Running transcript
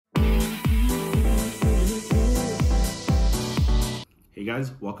Hey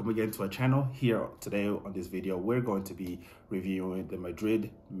guys, welcome again to our channel. Here today on this video, we're going to be reviewing the Madrid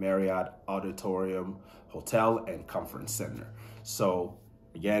Marriott Auditorium Hotel and Conference Center. So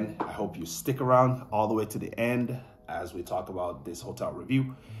again, I hope you stick around all the way to the end as we talk about this hotel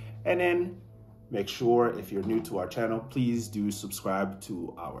review. And then make sure if you're new to our channel, please do subscribe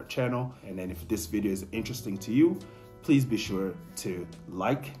to our channel. And then if this video is interesting to you, please be sure to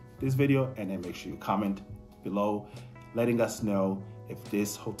like this video and then make sure you comment below letting us know if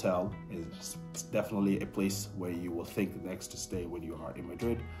this hotel is definitely a place where you will think next to stay when you are in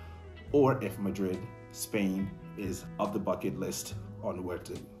Madrid, or if Madrid, Spain is of the bucket list on where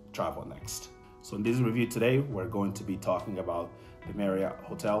to travel next. So in this review today, we're going to be talking about the Marriott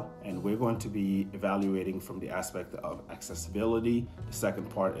Hotel, and we're going to be evaluating from the aspect of accessibility. The second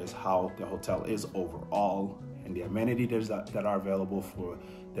part is how the hotel is overall and the amenities that are available for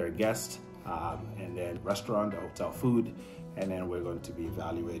their guests, and then restaurant, the hotel food, and then we're going to be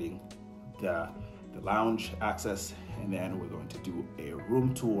evaluating the lounge access, and then we're going to do a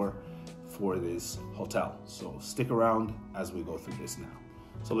room tour for this hotel. So stick around as we go through this now.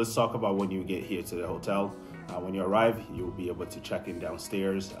 So let's talk about when you get here to the hotel. When you arrive, you'll be able to check in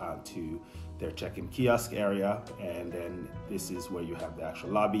downstairs to their check-in kiosk area, and then this is where you have the actual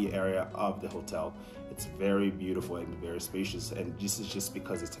lobby area of the hotel. It's very beautiful and very spacious, and this is just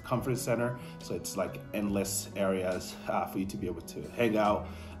because it's a conference center, so it's like endless areas for you to be able to hang out.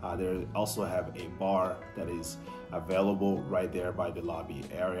 They also have a bar that is available right there by the lobby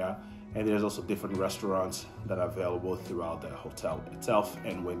area. And there's also different restaurants that are available throughout the hotel itself.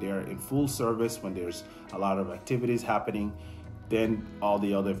 And when they're in full service, when there's a lot of activities happening, then all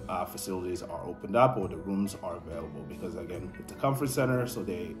the other facilities are opened up, or the rooms are available, because again, it's a conference center, so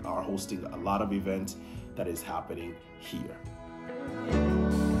they are hosting a lot of events that is happening here.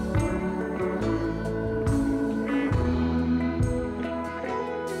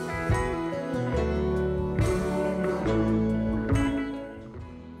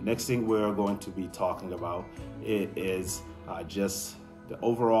 Next thing we're going to be talking about is just the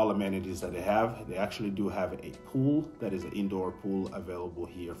overall amenities that they have. They actually do have a pool that is an indoor pool available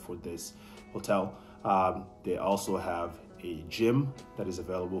here for this hotel. They also have a gym that is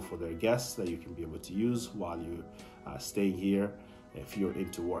available for their guests that you can be able to use while you're staying here if you're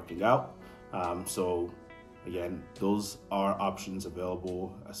into working out. So again, those are options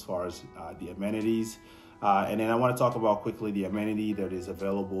available as far as the amenities. And then I want to talk about quickly the amenity that is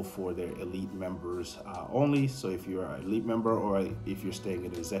available for their elite members only. So if you're an elite member, or if you're staying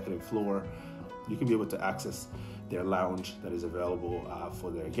in the executive floor, you can be able to access their lounge that is available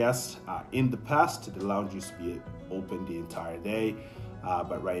for their guests. In the past, the lounge used to be open the entire day,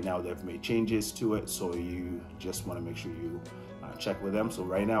 but right now they've made changes to it. So you just want to make sure you check with them. So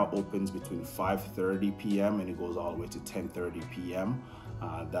right now it opens between 5:30 p.m. and it goes all the way to 10:30 p.m.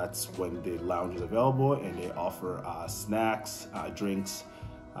 That's when the lounge is available, and they offer snacks, drinks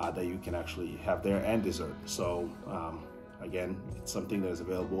that you can actually have there, and dessert. So again, it's something that is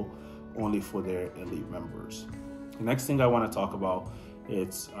available only for their elite members. The next thing I want to talk about,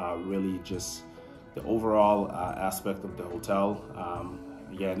 it's really just the overall aspect of the hotel.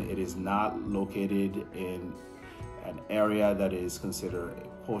 Again, it is not located in an area that is considered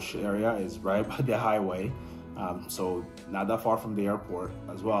a posh area. It's right by the highway. So not that far from the airport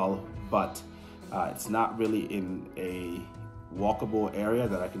as well, but it's not really in a walkable area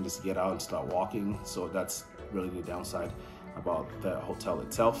that I can just get out and start walking. So that's really the downside about the hotel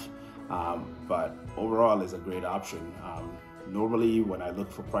itself. But overall, it's a great option. Normally when I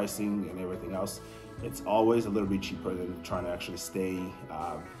look for pricing and everything else, it's always a little bit cheaper than trying to actually stay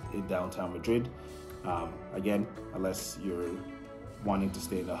in downtown Madrid. Again, unless you're wanting to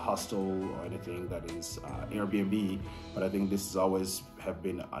stay in a hostel or anything that is Airbnb, but I think this has always have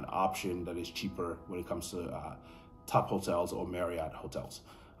been an option that is cheaper when it comes to top hotels or Marriott hotels.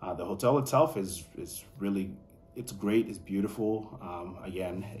 The hotel itself is really, it's great, it's beautiful.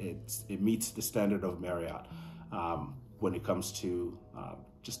 Again, it meets the standard of Marriott when it comes to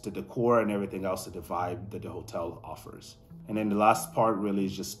just the decor and everything else, the vibe that the hotel offers. And then the last part really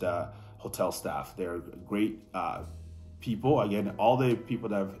is just hotel staff. They're great people. Again, all the people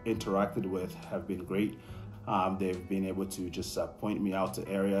that I've interacted with have been great. They've been able to just point me out to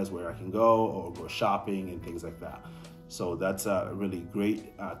areas where I can go or go shopping and things like that. So that's really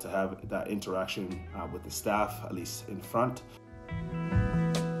great to have that interaction with the staff, at least in front.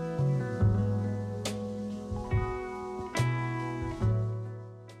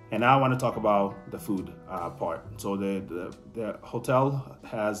 And now I want to talk about the food part. So the hotel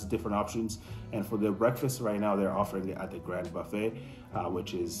has different options, and for the breakfast right now they're offering it at the Grand Buffet,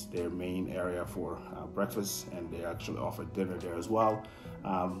 which is their main area for breakfast, and they actually offer dinner there as well.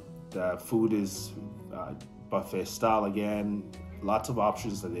 The food is buffet style again, lots of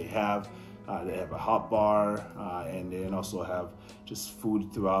options that they have. They have a hot bar, and they also have just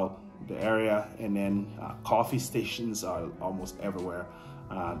food throughout the area, and then coffee stations are almost everywhere.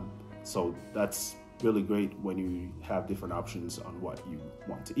 So that's really great when you have different options on what you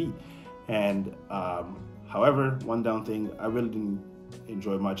want to eat. And however, one down thing, I really didn't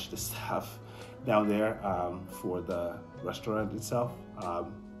enjoy much the staff down there for the restaurant itself.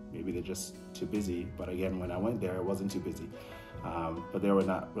 Maybe they're just too busy, but again, when I went there, it wasn't too busy. But they were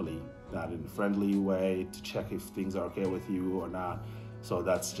not in a friendly way to check if things are okay with you or not. So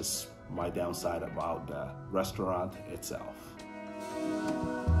that's just my downside about the restaurant itself.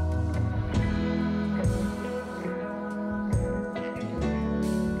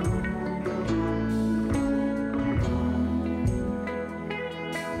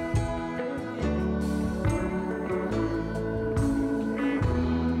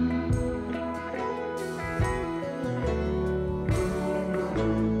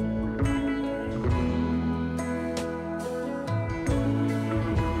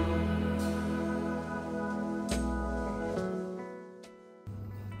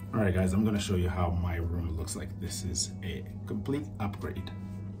 All right, guys, I'm gonna show you how my room looks like. This is a complete upgrade.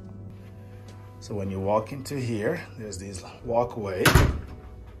 So when you walk into here, there's this walkway,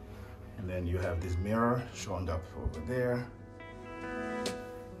 and then you have this mirror showing up over there.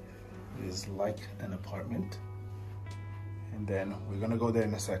 It is like an apartment. And then we're gonna go there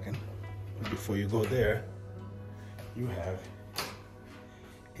in a second. But before you go there, you have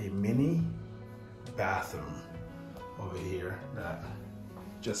a mini bathroom over here that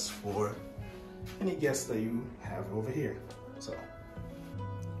just for any guests that you have over here. So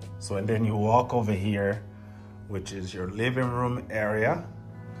and then you walk over here, which is your living room area.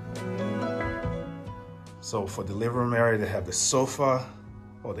 So for the living room area, they have the sofa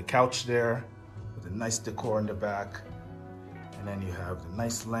or the couch there with a nice decor in the back. And then you have the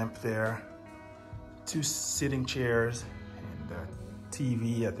nice lamp there, 2 sitting chairs, and the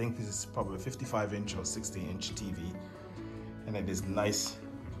TV. I think this is probably a 55-inch or 60-inch TV. And then this nice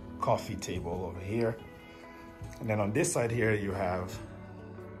coffee table over here. And then on this side here, you have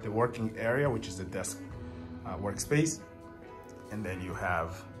the working area, which is the desk workspace. And then you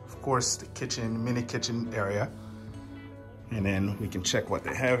have, of course, the kitchen, mini kitchen area. And then we can check what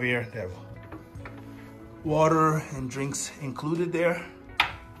they have here. They have water and drinks included there.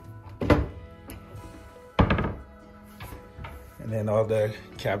 And then all the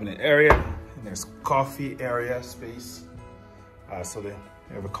cabinet area. And there's coffee area space. So they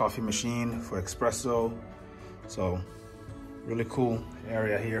have a coffee machine for espresso. So really cool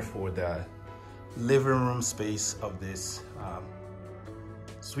area here for the living room space of this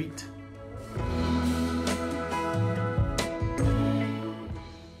suite.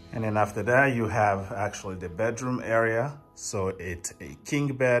 And then after that, you have actually the bedroom area. So it's a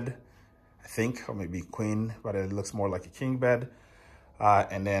king bed, I think, or maybe queen, but it looks more like a king bed.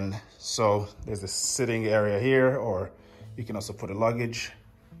 And then, so there's a sitting area here, or you can also put a luggage.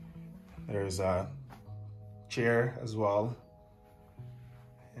 There's a chair as well.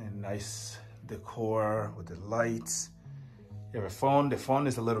 And nice decor with the lights. You have a phone. The phone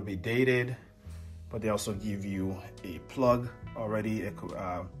is a little bit dated, but they also give you a plug already,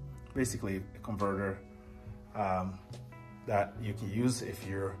 basically a converter that you can use if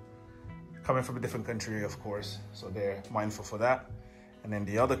you're coming from a different country, of course. So they're mindful for that. And then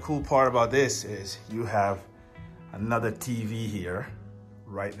the other cool part about this is you have another TV here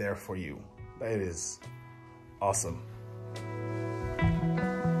right there for you. That is awesome.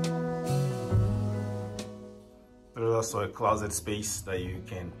 There's also a closet space that you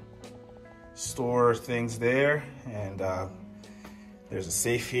can store things there, and there's a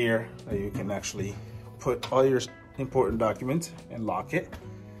safe here that you can actually put all your important documents and lock it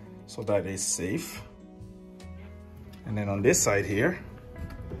so that it's safe. And then on this side here,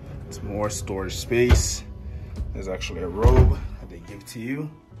 it's more storage space. There's actually a robe that they give to you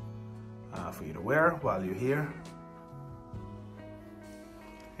for you to wear while you're here.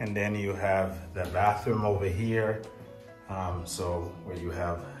 And then you have the bathroom over here. So where you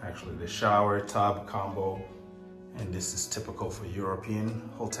have actually the shower tub combo, and this is typical for European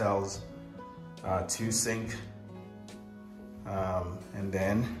hotels. 2 sink, and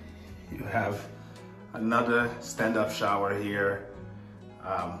then you have another stand-up shower here.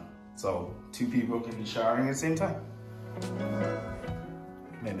 So 2 people can be showering at the same time.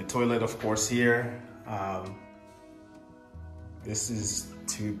 And the toilet, of course, here. This is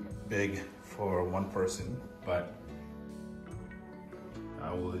too big for one person, but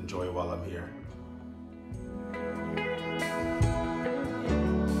I will enjoy it while I'm here.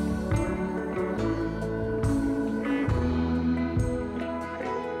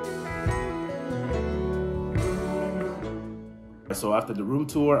 So after the room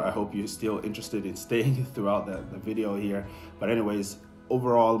tour, I hope you're still interested in staying throughout the video here. But anyways,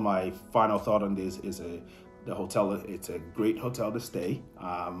 overall, my final thought on this is the hotel. It's a great hotel to stay,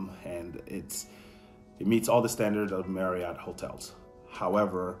 and it meets all the standards of Marriott hotels.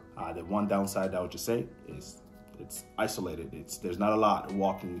 However, the one downside I would just say is it's isolated. There's not a lot of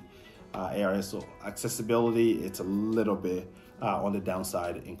walking area, so accessibility, it's a little bit on the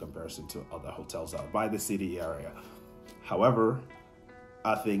downside in comparison to other hotels out by the city area. However,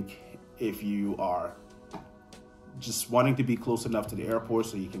 I think if you are just wanting to be close enough to the airport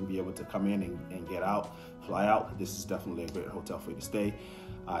so you can be able to come in and get out, fly out, this is definitely a great hotel for you to stay.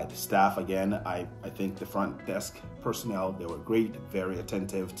 The staff, again, I think the front desk personnel, they were great, very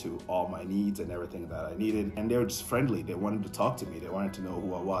attentive to all my needs and everything that I needed. And they were just friendly. They wanted to talk to me. They wanted to know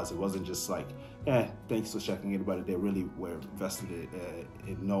who I was. It wasn't just like, thanks for checking in, but they really were invested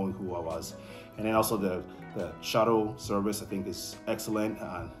in knowing who I was. And then also the shuttle service, I think, is excellent.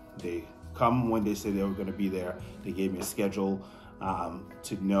 They come when they say they were going to be there. They gave me a schedule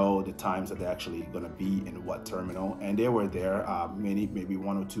to know the times that they're actually going to be in what terminal, and they were there. Maybe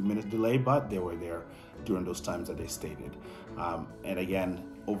 1 or 2 minutes delay, but they were there during those times that they stated. And again,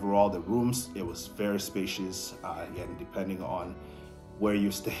 overall, the rooms, it was very spacious. Again, depending on where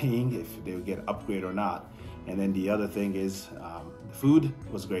you're staying, if they would get upgrade or not. And then the other thing is the food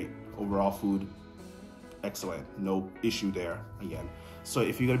was great. Overall food, excellent, no issue there again. So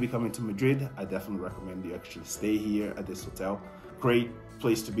if you're gonna be coming to Madrid, I definitely recommend you actually stay here at this hotel. Great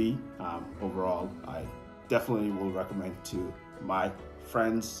place to be. Overall, I definitely will recommend to my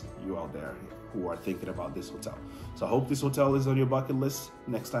friends, you out there who are thinking about this hotel. So I hope this hotel is on your bucket list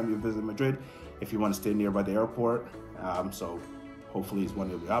next time you visit Madrid. If you want to stay nearby the airport, so hopefully it's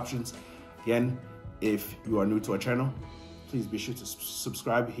one of the options. Again, if you are new to our channel, please be sure to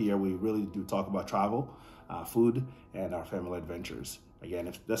subscribe. Here we really do talk about travel, food, and our family adventures. Again,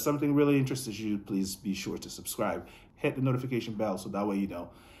 if that's something really interests you, please be sure to subscribe. Hit the notification bell so that way you know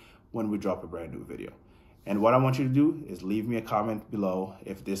when we drop a brand new video. And what I want you to do is leave me a comment below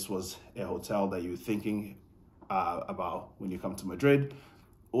if this was a hotel that you're thinking about when you come to Madrid,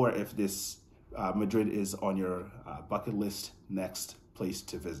 or if this Madrid is on your bucket list next place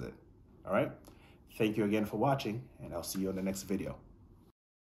to visit. All right? Thank you again for watching, and I'll see you on the next video.